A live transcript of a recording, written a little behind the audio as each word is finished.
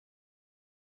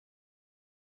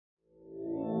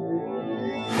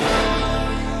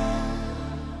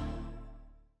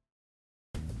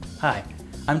Hi,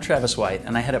 I'm Travis White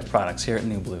and I head up products here at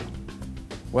NewBlue.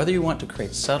 Whether you want to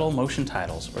create subtle motion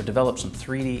titles or develop some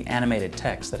 3D animated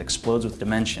text that explodes with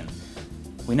dimension,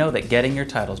 we know that getting your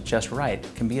titles just right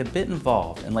can be a bit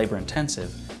involved and labor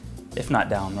intensive, if not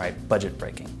downright budget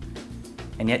breaking.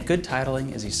 And yet good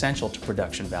titling is essential to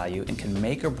production value and can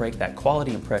make or break that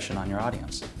quality impression on your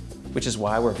audience, which is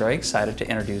why we're very excited to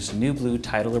introduce NewBlue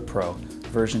Titler Pro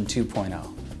version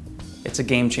 2.0. It's a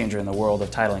game changer in the world of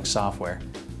titling software.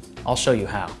 I'll show you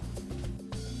how.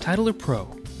 Titler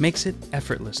Pro makes it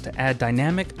effortless to add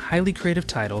dynamic, highly creative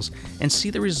titles and see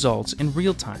the results in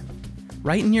real time,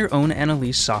 right in your own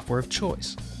Annalise software of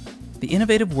choice. The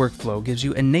innovative workflow gives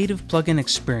you a native plugin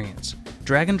experience,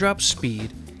 drag and drop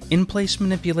speed, in-place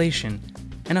manipulation,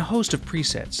 and a host of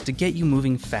presets to get you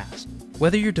moving fast.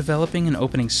 Whether you're developing an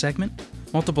opening segment,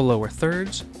 multiple lower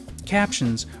thirds,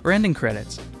 captions, or ending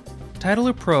credits,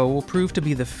 Titler Pro will prove to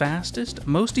be the fastest,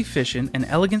 most efficient, and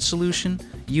elegant solution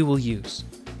you will use.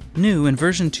 New in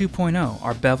version 2.0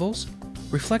 are bevels,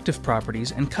 reflective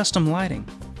properties, and custom lighting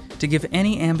to give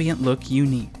any ambient look you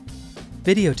need.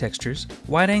 Video textures,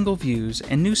 wide-angle views,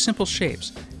 and new simple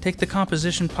shapes take the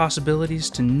composition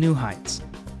possibilities to new heights.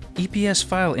 EPS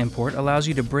file import allows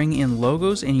you to bring in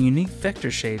logos and unique vector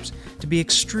shapes to be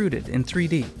extruded in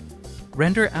 3D.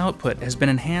 Render output has been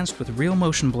enhanced with real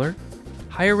motion blur,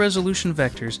 higher resolution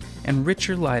vectors, and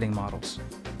richer lighting models.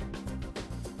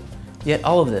 Yet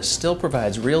all of this still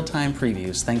provides real-time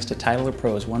previews thanks to Titler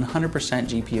Pro's 100%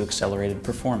 GPU accelerated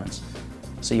performance,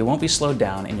 so you won't be slowed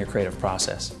down in your creative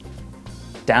process.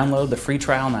 Download the free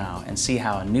trial now and see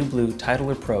how a NewBlue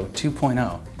Titler Pro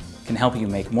 2.0 can help you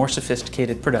make more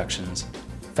sophisticated productions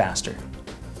faster.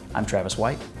 I'm Travis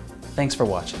White. Thanks for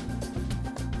watching.